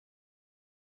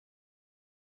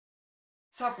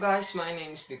What's up guys, my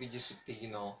name is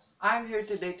Nico. I'm here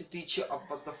today to teach you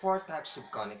about the 4 types of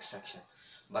conic section.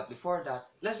 But before that,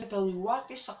 let me tell you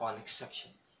what is a conic section.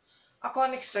 A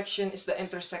conic section is the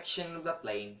intersection of the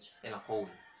plane in a cone.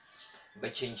 By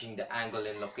changing the angle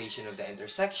and location of the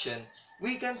intersection,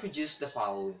 we can produce the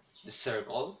following: the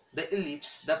circle, the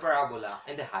ellipse, the parabola,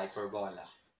 and the hyperbola.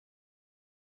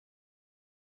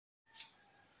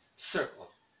 Circle.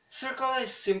 Circle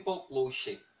is simple closed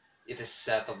shape. It is a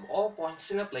set of all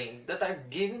points in a plane that are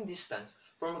given distance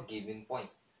from a given point,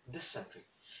 the center.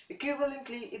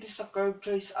 Equivalently, it is a curve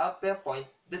traced out by a point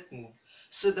that moves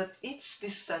so that its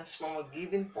distance from a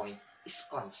given point is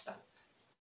constant.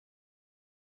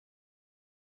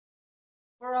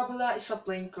 Parabola is a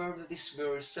plane curve that is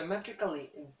mirrored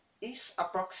symmetrically and is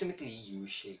approximately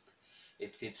U-shaped.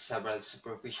 It fits several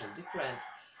superficial different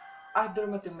other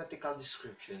mathematical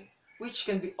description, which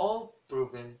can be all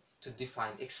proven to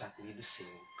define exactly the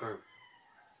same curve.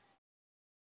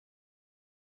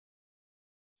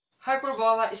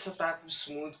 Hyperbola is a type of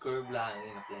smooth curved line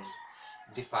in a plane,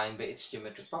 defined by its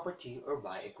geometric property or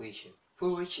by equation,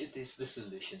 for which it is the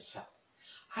solution set.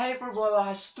 Hyperbola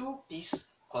has two pieces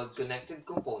called connected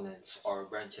components or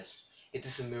branches. It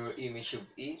is a mirror image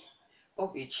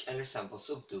of each and resembles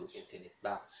of two infinite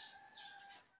bows.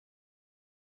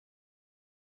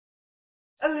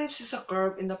 Ellipse is a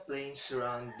curve in the plane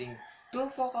surrounding two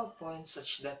focal points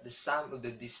such that the sum of the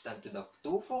distance to the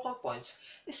two focal points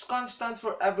is constant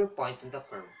for every point on the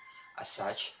curve. As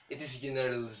such, it is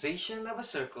generalization of a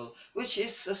circle, which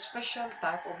is a special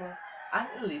type of an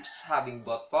ellipse having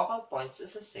both focal points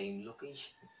at the same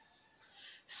location.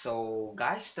 So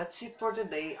guys, that's it for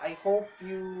today. I hope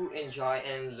you enjoy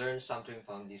and learn something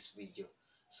from this video.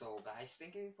 So guys,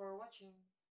 thank you for watching.